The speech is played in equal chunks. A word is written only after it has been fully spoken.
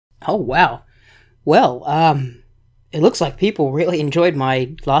Oh, wow. Well, it looks like people really enjoyed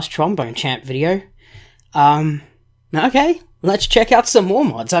my last Trombone Champ video. Okay, let's check out some more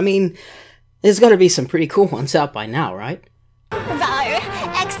mods. I mean, there's gotta be some pretty cool ones out by now, right? Rawr,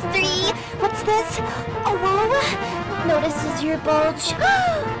 X3, what's this? Oh, whoa, notices your bulge.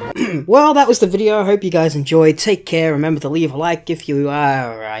 Well, that was the video. I hope you guys enjoyed. Take care. Remember to leave a like if you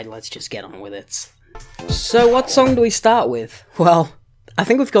are. Alright, let's just get on with it. So, what song do we start with? Well, I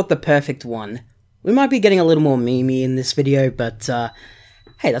think we've got the perfect one. We might be getting a little more memey in this video, but,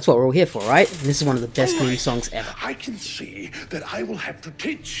 hey, that's what we're all here for, right? This is one of the best meme songs ever. I can see that I will have to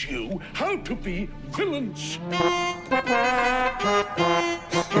teach you how to be villains.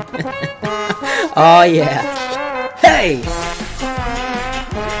 Oh, yeah. Hey!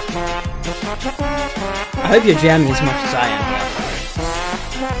 I hope you're jamming as much as I am.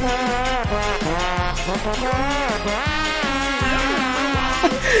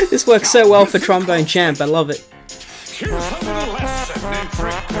 This works so well for Trombone Champ, I love it. Here's a little lesson in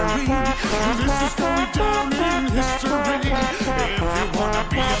trickery. This is going down in history. If you wanna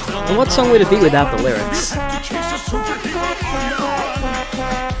be a villain, And what song would it be without the lyrics? chase a superhero on the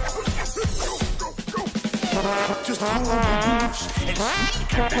run. Just follow the moves and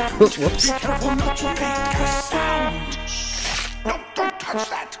sneak around. Whoops. Be careful not to make a sound. No, don't touch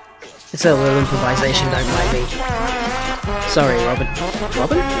that. It's a little improvisation, don't mind me. Sorry, Robin.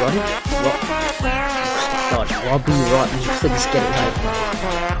 Robin? Roddy? God, Robbie Rotten. Please get it right.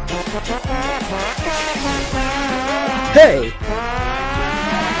 Hey!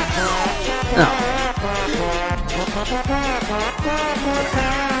 Oh.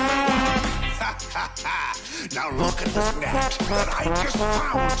 Now look at this net that I just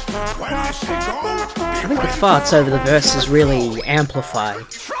found. When I say go, I think the farts over the verses really amplify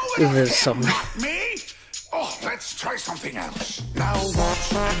the song. me? Oh, let's try something else. Now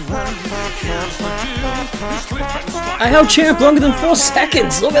watch and learn. Here's the deal. You slip and slide. I held Champ longer than 4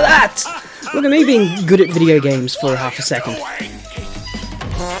 seconds! Look at that! Look at me being good at video games for half a second.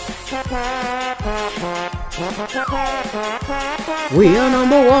 We are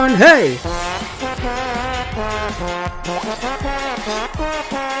number one, hey!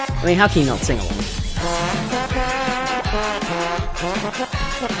 I mean, how can you not sing along?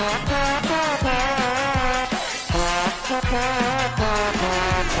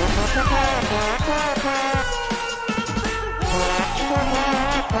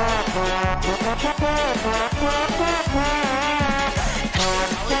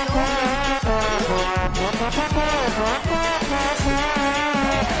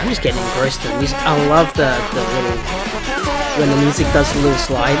 I'm just getting engrossed in the music. I love the little, when the music does the little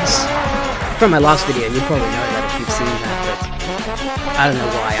slides. From my last video, you probably know that if you've seen that, but I don't know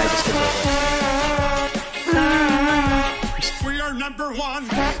why, I just adore it. We are number one.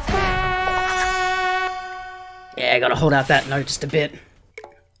 Yeah, I gotta hold out that note just a bit.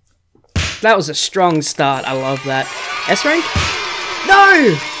 That was a strong start, I love that. S rank?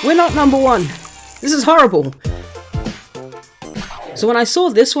 No! We're not number one! This is horrible! So when I saw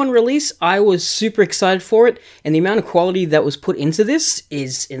this one release, I was super excited for it, and the amount of quality that was put into this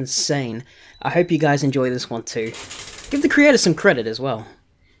is insane. I hope you guys enjoy this one too. Give the creator some credit as well.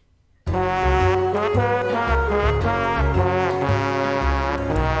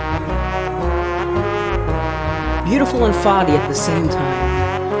 Beautiful and farty at the same time.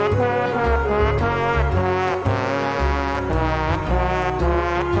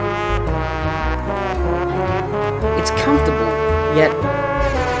 It's comfortable, yet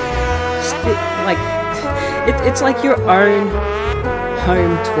like it's like your own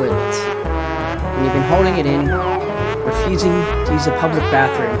home toilet. And you've been holding it in, refusing to use a public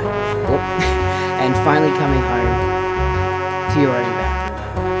bathroom, and finally coming home to your own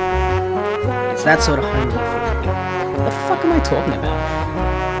bathroom. It's that sort of homely feeling. What the fuck am I talking about?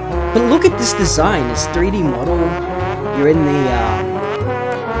 But look at this design, this 3D model. You're in the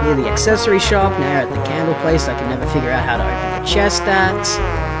near the accessory shop, now at the candle place I can never figure out how to open the chest at.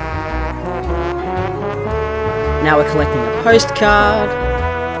 Now we're collecting a postcard.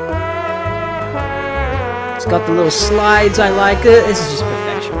 It's got the little slides, I like it. This is just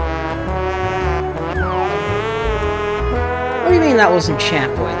perfection. What do you mean that wasn't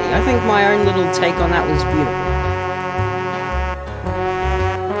champ worthy? I think my own little take on that was beautiful.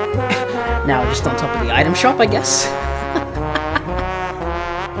 Now just on top of the item shop, I guess.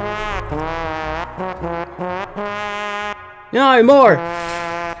 No, more!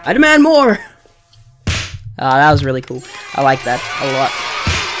 I demand more! That was really cool. I like that a lot.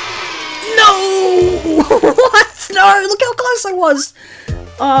 No! What? No! Look how close I was!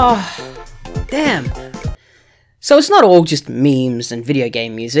 Oh, damn. So it's not all just memes and video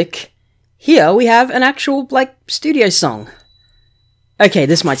game music. Here we have an actual, like, studio song. Okay,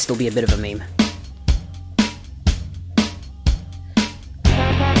 this might still be a bit of a meme.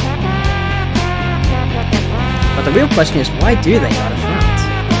 But the real question is, why do they go to front?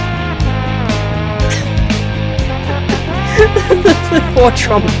 the 4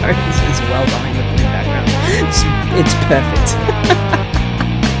 trombones as well behind the blue background. It's perfect.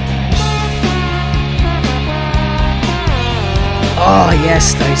 Oh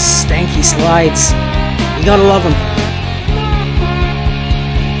yes, those stanky slides. You gotta love them.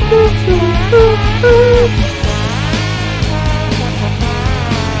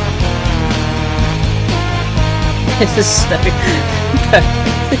 This is so perfect.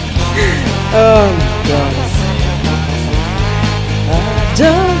 Oh my god. I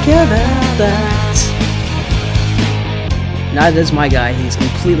don't care about that. Neither does my guy. He's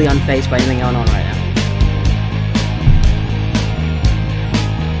completely unfazed by anything going on right now.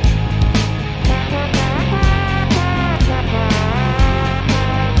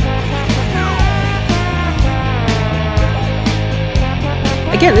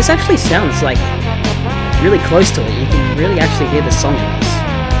 Again, this actually sounds like really close to it. You can really actually hear the song in this.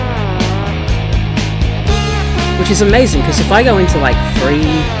 Which is amazing, because if I go into like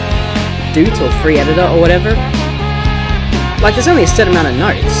free Doot or free editor or whatever, like there's only a set amount of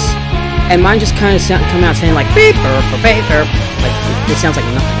notes, and mine just kind of come out saying like beep or beep or like it sounds like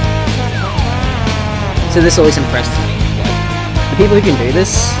nothing. So this always impressed me. Like, the people who can do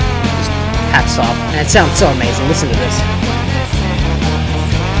this, just hats off. And it sounds so amazing. Listen to this.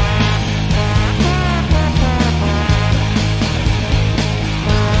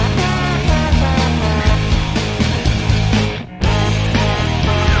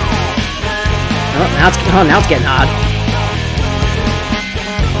 Now it's getting hard.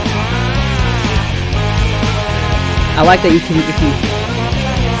 I like that you can, if you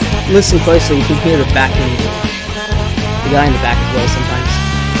listen closely, you can hear the back and the guy in the back as well sometimes.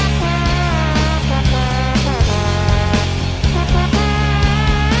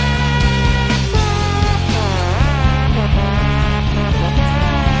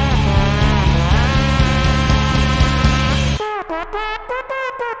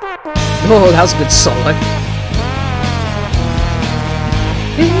 Oh, that was a good solo. I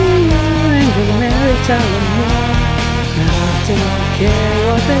don't care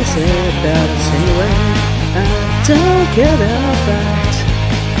what they say about us anyway. I don't care about that.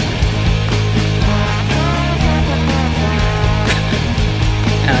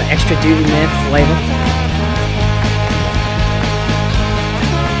 Extra duty there for flavor.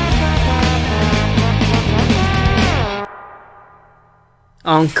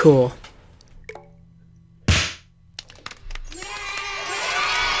 Encore.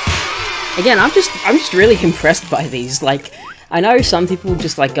 Again, I'm just really impressed by these. Like, I know some people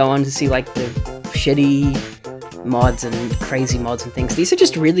just like go on to see like the shitty mods and crazy mods and things. These are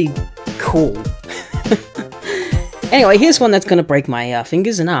just really cool. Anyway, here's one that's gonna break my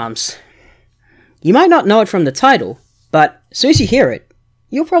fingers and arms. You might not know it from the title, but as soon as you hear it,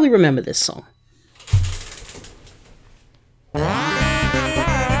 you'll probably remember this song.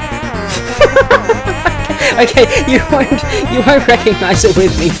 Okay, you won't recognize it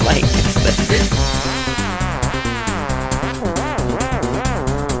with me playing this, but...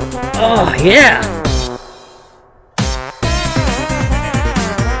 Oh, yeah!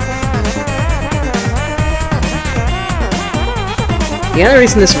 The only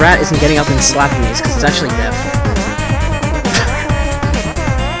reason this rat isn't getting up and slapping me is because it's actually deaf.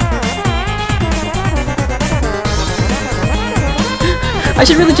 I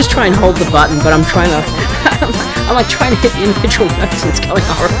should really just try and hold the button, but I'm trying to... I'm like trying to hit the individual notes and it's going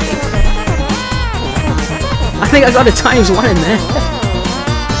horribly. I think I got a ×1 in there.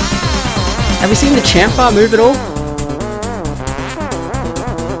 Have you seen the champ bar move at all?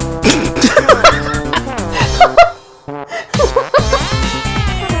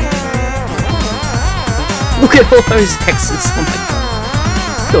 Look at all those X's. Oh my god.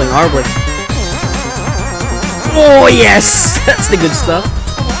 It's going horribly. Oh yes! That's the good stuff.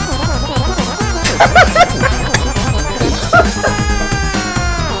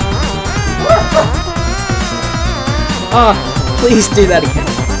 Oh, please do that again.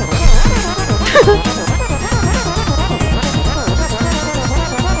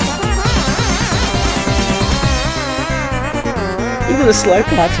 Even the slow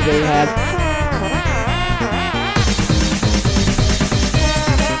parts are really hard.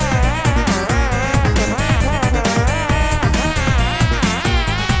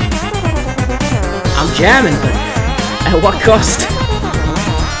 I'm jamming, but at what cost?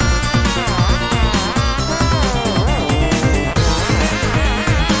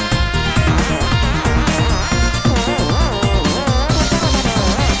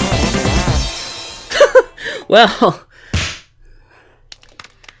 Well,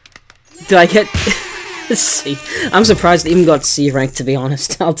 do I get C? I'm surprised I even got C rank, to be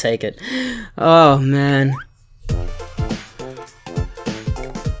honest. I'll take it. Oh man.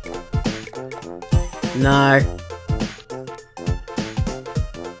 No.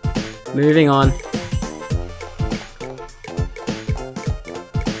 Moving on.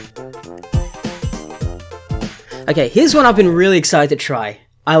 Okay, here's one I've been really excited to try.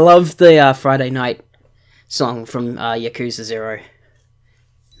 I love the Friday Night song from Yakuza 0.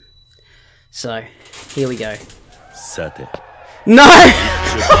 So, here we go. No!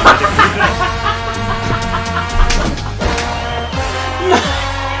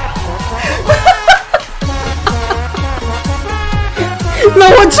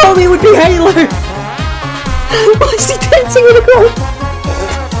 No one told me it would be Halo! Why is he dancing with a girl?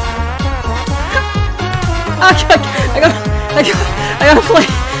 I gotta play.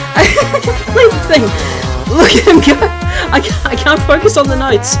 I gotta play the thing. Look at him go. I can't focus on the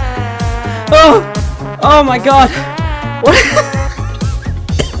notes. Oh my god. What?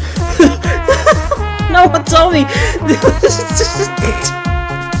 No one told me.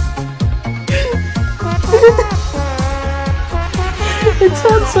 It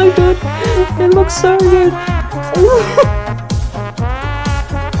sounds so good. It looks so good.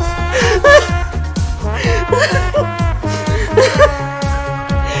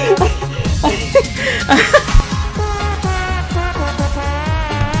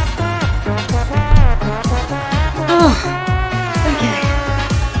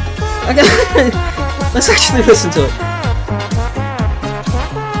 Okay, let's actually listen to it.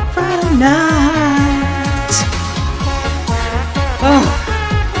 Friday night. Oh,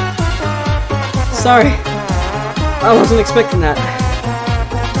 sorry, I wasn't expecting that.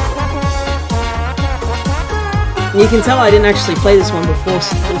 You can tell I didn't actually play this one before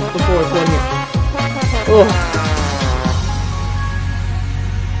recording it.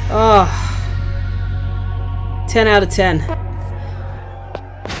 Oh, 10 out of 10.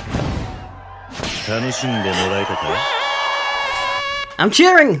 I'm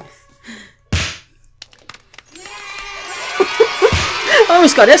cheering! I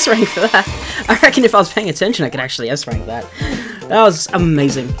almost got S rank for that. I reckon if I was paying attention I could actually S rank that. That was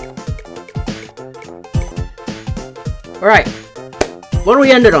amazing. Alright, what do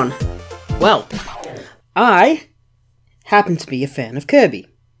we ended on? Well, I happen to be a fan of Kirby.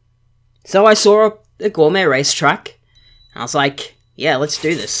 So I saw a gourmet racetrack, and I was like, yeah, let's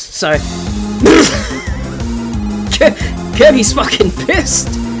do this. So, Kirby's fucking pissed!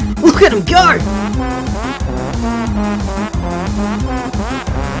 Look at him go!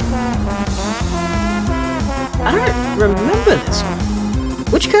 I don't remember this one.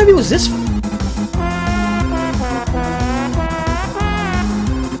 Which Kirby was this from?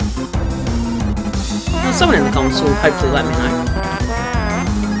 Well, someone in the comments will hopefully let me know.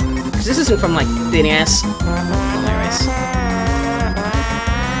 Because this isn't from, like, the NES.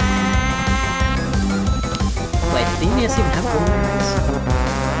 Wait, did the NES even have Gourmet Race?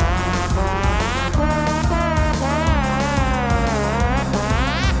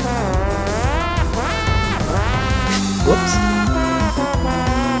 Whoops.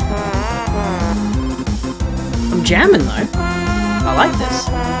 I'm jamming though. I like this.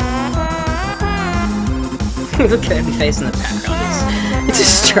 The Kirby face in the background is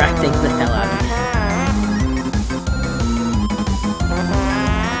distracting the hell out of me.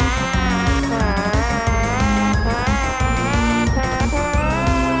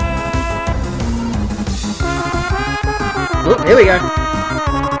 Oh, here we go.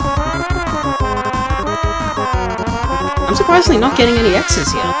 I'm surprisingly not getting any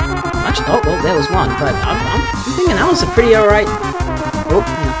X's here. Actually, oh, well, there was one, but I'm thinking that was a pretty alright... Oh,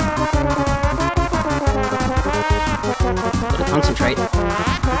 yeah. Gotta concentrate.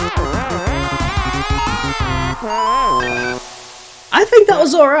 I think that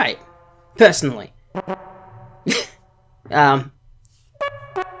was alright, personally. Is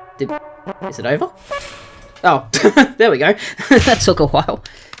it over? Oh, there we go. That took a while.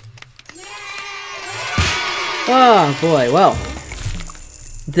 Oh boy, well,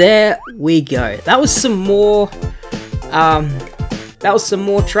 there we go. That was some more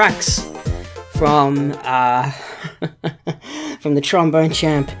tracks from from the Trombone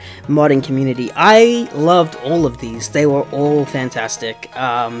Champ modding community. I loved all of these. They were all fantastic.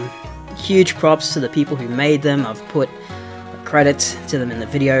 Huge props to the people who made them. I've put credits to them in the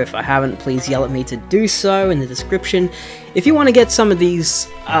video. If I haven't, please yell at me to do so in the description. If you want to get some of these,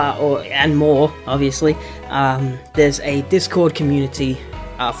 and more, obviously, there's a Discord community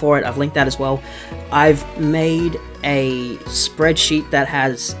for it. I've linked that as well. I've made a spreadsheet that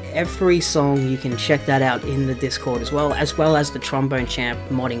has every song. You can check that out in the Discord as well as the Trombone Champ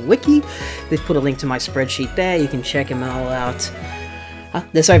modding wiki. They've put a link to my spreadsheet there. You can check them all out.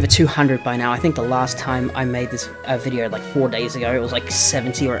 There's over 200 by now. I think the last time I made this video like 4 days ago, it was like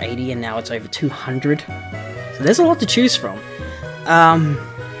 70 or 80, and now it's over 200. So there's a lot to choose from.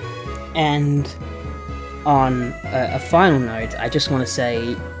 And on a final note, I just want to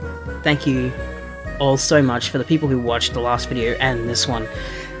say thank you all so much for the people who watched the last video and this one.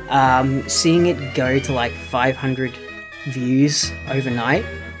 Seeing it go to like 500 views overnight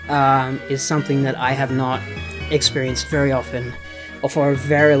is something that I have not experienced very often or for a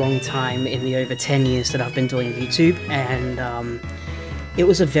very long time in the over 10 years that I've been doing YouTube, and it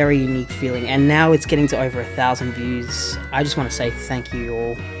was a very unique feeling, and now it's getting to over 1,000 views. I just want to say thank you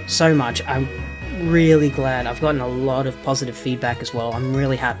all so much. I'm really glad. I've gotten a lot of positive feedback as well. I'm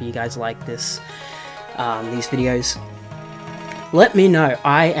really happy you guys like this, these videos. Let me know.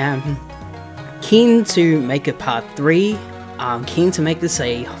 I am keen to make a part 3. I'm keen to make this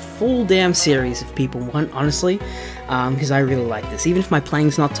a full damn series if people want, honestly, because I really like this. Even if my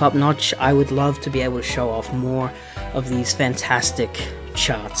playing's not top notch, I would love to be able to show off more of these fantastic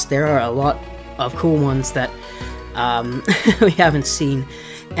charts. There are a lot of cool ones that we haven't seen,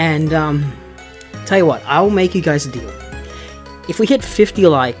 and tell you what, I'll make you guys a deal. If we hit 50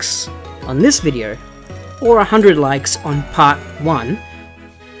 likes on this video, or 100 likes on part 1,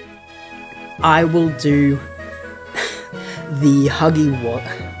 I will do the Huggy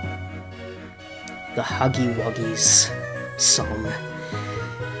Wuggies song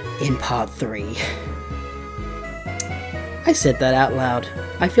in part 3. I said that out loud.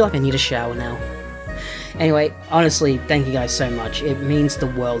 I feel like I need a shower now. Anyway, honestly, thank you guys so much. It means the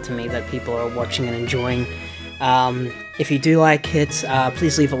world to me that people are watching and enjoying. If you do like it,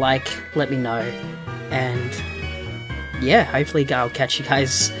 please leave a like, let me know. And yeah, hopefully I'll catch you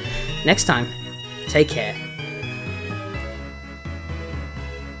guys next time. Take care.